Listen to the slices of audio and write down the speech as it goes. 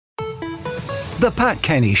The Pat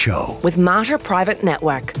Kenny Show with Mater Private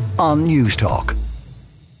Network on News Talk.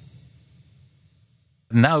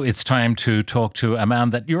 Now it's time to talk to a man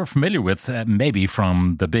that you're familiar with, maybe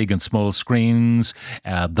from the big and small screens,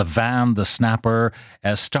 The Van, The Snapper,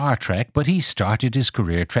 Star Trek, but he started his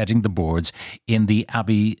career treading the boards in the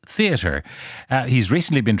Abbey Theatre. He's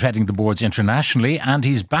recently been treading the boards internationally, and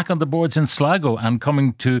he's back on the boards in Sligo and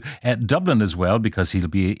coming to Dublin as well, because he'll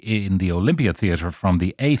be in the Olympia Theatre from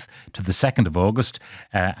the 8th to the 2nd of August,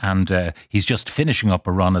 and he's just finishing up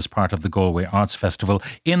a run as part of the Galway Arts Festival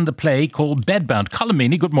in the play called Bedbound. Colm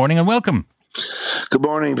Meaney, good morning and welcome. Good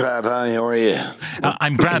morning, Pat. Hi, how are you?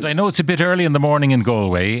 I'm grand. I know it's a bit early in the morning in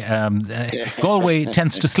Galway. Galway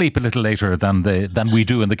tends to sleep a little later than we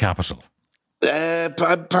do in the capital.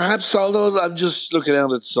 Perhaps, although I'm just looking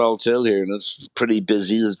out at Salt Hill here, and it's pretty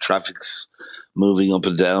busy. The traffic's moving up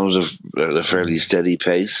and down at a fairly steady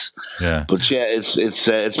pace. Yeah. But yeah,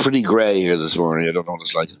 it's pretty grey here this morning. I don't know what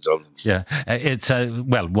it's like in Dublin. Yeah, it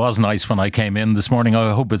was nice when I came in this morning.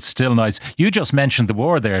 I hope it's still nice. You just mentioned the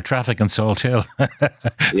war there, traffic in Salt Hill.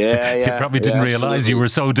 Yeah. You probably didn't realise you were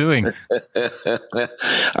so doing.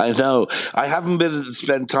 I know. I haven't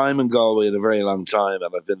spent time in Galway in a very long time,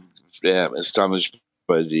 and I've been astonished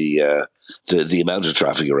by the amount of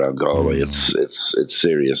traffic around Galway. It's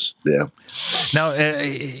serious. Yeah. Now,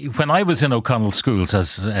 when I was in O'Connell schools,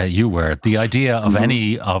 as you were, the idea of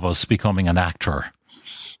any of us becoming an actor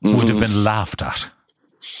would have been laughed at.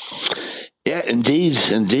 Yeah, indeed.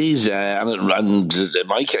 And in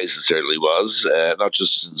my case, it certainly was, not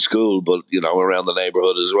just in school, but, around the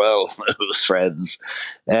neighbourhood as well, with friends.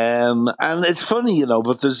 And it's funny,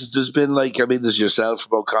 but there's been there's yourself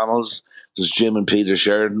from O'Connell's, there's Jim and Peter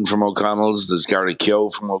Sheridan from O'Connell's, there's Gary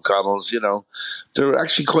Keogh from O'Connell's, there are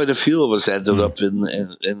actually quite a few of us ended up in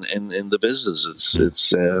the business.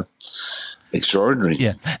 It's extraordinary.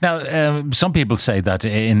 Yeah. Now, some people say that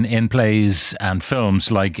in plays and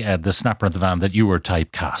films like The Snapper and the Van, that you were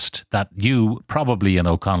typecast, that you probably in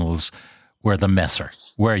O'Connell's were the messer.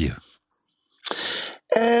 Were you?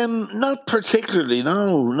 Not particularly.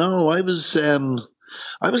 No.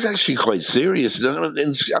 I was actually quite serious. I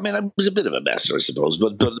was a bit of a mess, I suppose,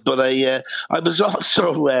 but I was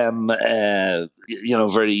also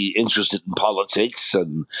very interested in politics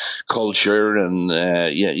and culture, and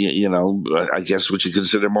I guess what you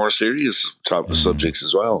consider more serious subjects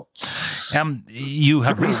as well. You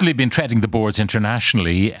have recently been treading the boards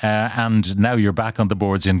internationally, and now you're back on the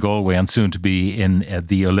boards in Galway and soon to be in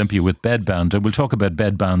the Olympia with Bedbound. And we'll talk about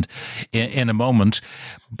Bedbound in a moment.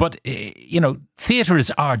 But, theatre is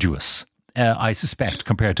arduous, I suspect,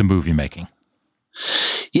 compared to movie making.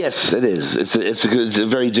 Yes, it is. It's a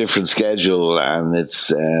very different schedule, and it's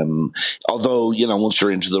although once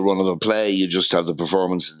you're into the run of a play, you just have the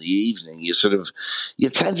performance in the evening. You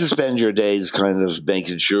tend to spend your days kind of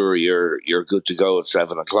making sure you're good to go at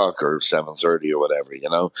 7:00 or 7:30 or whatever.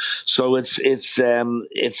 So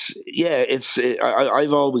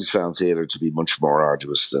I've always found theatre to be much more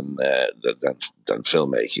arduous than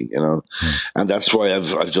filmmaking. And that's why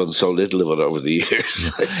I've done so little of it over the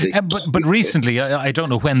years. Yeah. But recently, I don't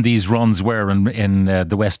know when these runs were in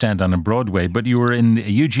the West End and in Broadway, but you were in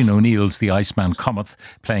Eugene O'Neill's The Iceman Cometh,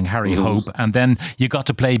 playing Harry Hope, and then you got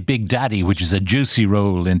to play Big Daddy, which is a juicy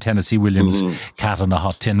role in Tennessee Williams' Cat on a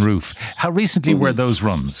Hot Tin Roof. How recently were those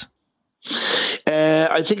runs?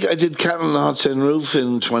 I think I did Cat on a Hot Tin Roof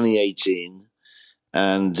in 2018,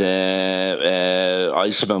 and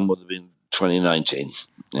Iceman would have been 2019.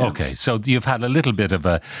 Yeah. Okay, so you've had a little bit of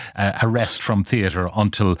a rest from theatre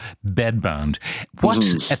until Bedbound. What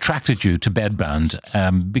attracted you to Bedbound?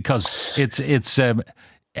 Because it's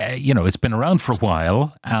been around for a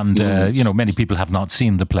while, and many people have not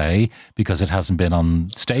seen the play because it hasn't been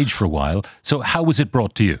on stage for a while. So how was it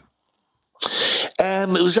brought to you?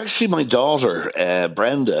 It was actually my daughter,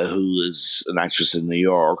 Brenda, who is an actress in New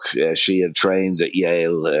York. She had trained at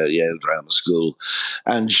Yale Drama School,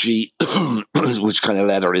 and she, which kind of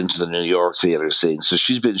led her into the New York theatre scene. So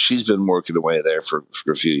she's been working away there for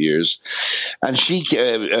a few years, and she,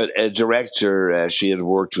 a director she had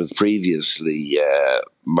worked with previously,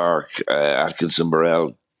 Mark Atkinson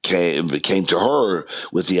Burrell, came to her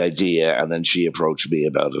with the idea, and then she approached me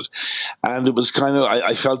about it. And it was kind of,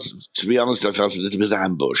 I felt, to be honest, I felt a little bit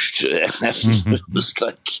ambushed. It was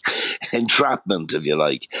like entrapment, if you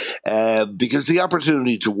like, because the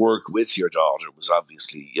opportunity to work with your daughter was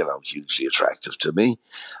obviously, hugely attractive to me.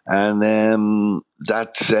 And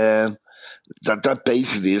that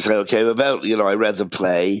basically is how it came about. I read the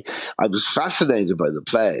play. I was fascinated by the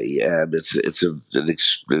play. An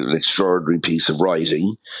extraordinary piece of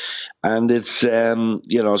writing, and it's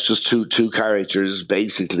it's just two characters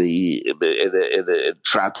basically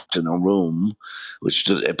trapped in a room, which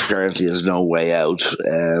apparently has no way out,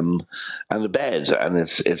 and a bed, and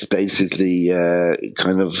it's basically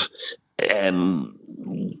kind of.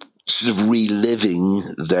 Sort of reliving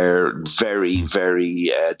their very,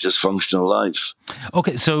 very dysfunctional life.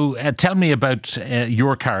 Okay, so tell me about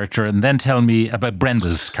your character, and then tell me about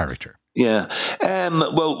Brenda's character. Yeah.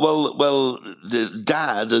 Well. The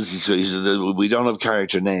dad, as you say, we don't have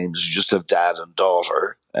character names. We just have dad and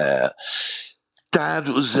daughter. Dad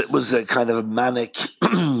was a kind of manically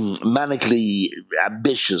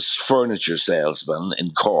ambitious furniture salesman in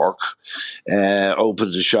Cork.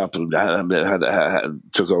 Opened a shop and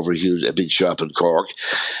took over a big shop in Cork,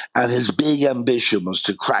 and his big ambition was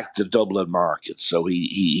to crack the Dublin market. So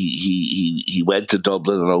he went to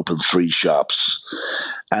Dublin and opened 3 shops,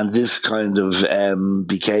 and this kind of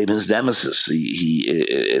became his nemesis.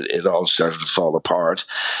 It all started to fall apart,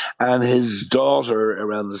 and his daughter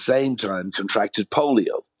around the same time contracted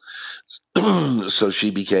polio. So she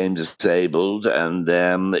became disabled, and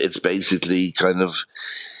it's basically kind of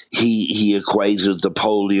he equated the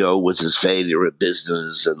polio with his failure at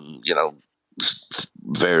business, and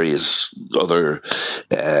various other,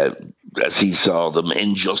 as he saw them,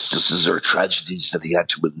 injustices or tragedies that he had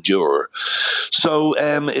to endure. So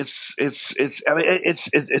it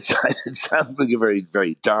sounds like a very,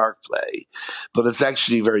 very dark play, but it's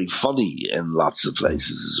actually very funny in lots of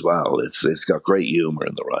places as well. It's got great humour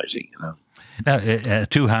in the writing, Now, a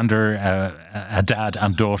two-hander, a dad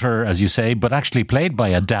and daughter, as you say, but actually played by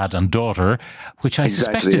a dad and daughter, which I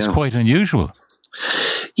suspect is quite unusual.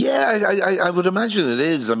 Yeah, I would imagine it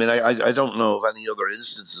is. I mean, I don't know of any other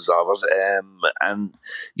instances of it. And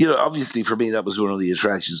obviously for me, that was one of the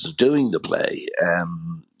attractions of doing the play.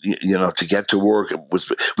 To get to work.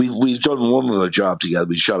 We've done one other job together.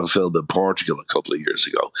 We shot a film in Portugal a couple of years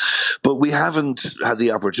ago, but we haven't had the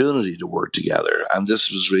opportunity to work together. And this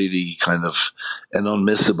was really kind of an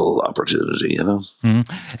unmissable opportunity,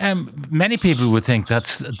 Many people would think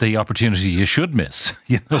that's the opportunity you should miss,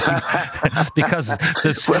 because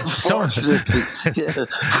there's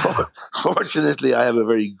fortunately, I have a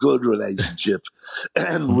very good relationship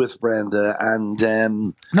with Brenda, and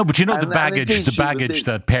no, but the baggage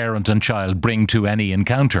that parent and child bring to any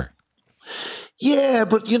encounter. Yeah,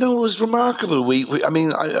 but it was remarkable.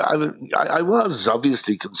 I was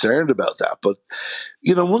obviously concerned about that, but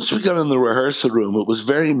once we got in the rehearsal room, it was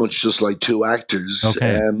very much just like two actors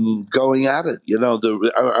going at it.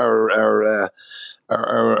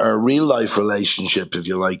 Our real life relationship, if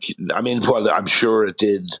you like. I'm sure it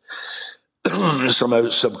did somehow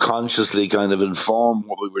subconsciously kind of inform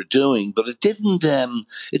what we were doing, but it didn't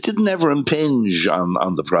ever impinge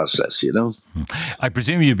on the process, I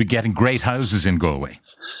presume you'd be getting great houses in Galway.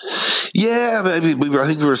 Yeah, I think we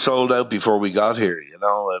were sold out before we got here. It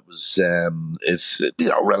was it's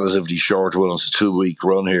relatively short one. It's a 2-week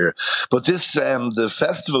run here, but this the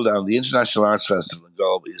festival the International Arts Festival in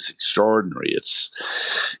Galway is extraordinary. It's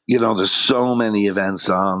there's so many events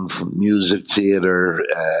on, from music, theatre,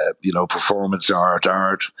 performance art.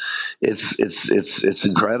 It's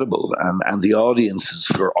incredible, and the audiences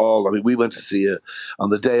for all. We went to see on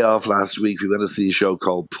the day off last week. We went to see a show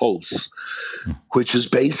called Pulse, which is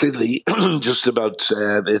basically just about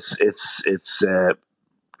it's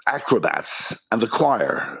acrobats and the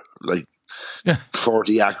choir, like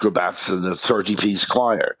 40 acrobats and a 30-piece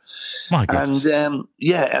choir. My goodness. And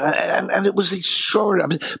and it was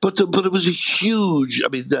extraordinary. But it was a huge.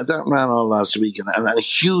 That ran all last week, and a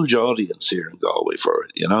huge audience here in Galway for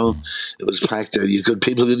it. It was packed out.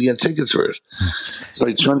 People could get tickets for it. It's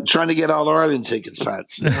like trying to get all Ireland tickets,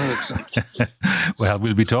 Pat. Well,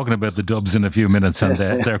 we'll be talking about the Dubs in a few minutes and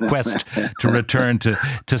their quest to return to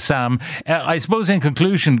Sam. I suppose, in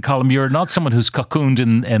conclusion, Colm, you're not someone who's cocooned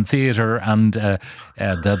in theatre and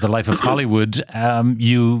the life of Hollywood.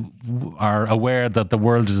 You are aware that the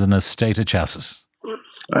world is in a state of chassis.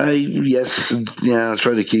 I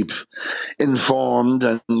try to keep informed,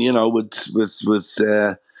 and with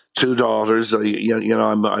 2 daughters,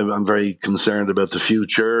 I'm very concerned about the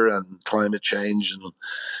future and climate change and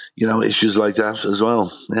issues like that as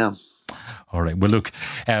well. Yeah. All right. Well, look,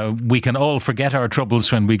 we can all forget our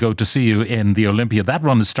troubles when we go to see you in the Olympia. That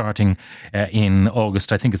run is starting in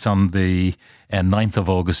August. I think it's on the 9th of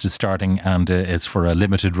August it's starting, and it's for a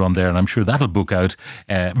limited run there. And I'm sure that'll book out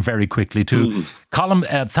very quickly too. Colm,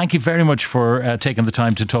 thank you very much for taking the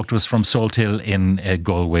time to talk to us from Salthill in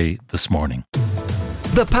Galway this morning.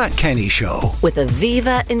 The Pat Kenny Show. with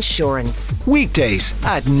Aviva Insurance. Weekdays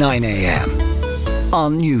at 9 a.m.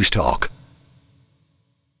 on News Talk.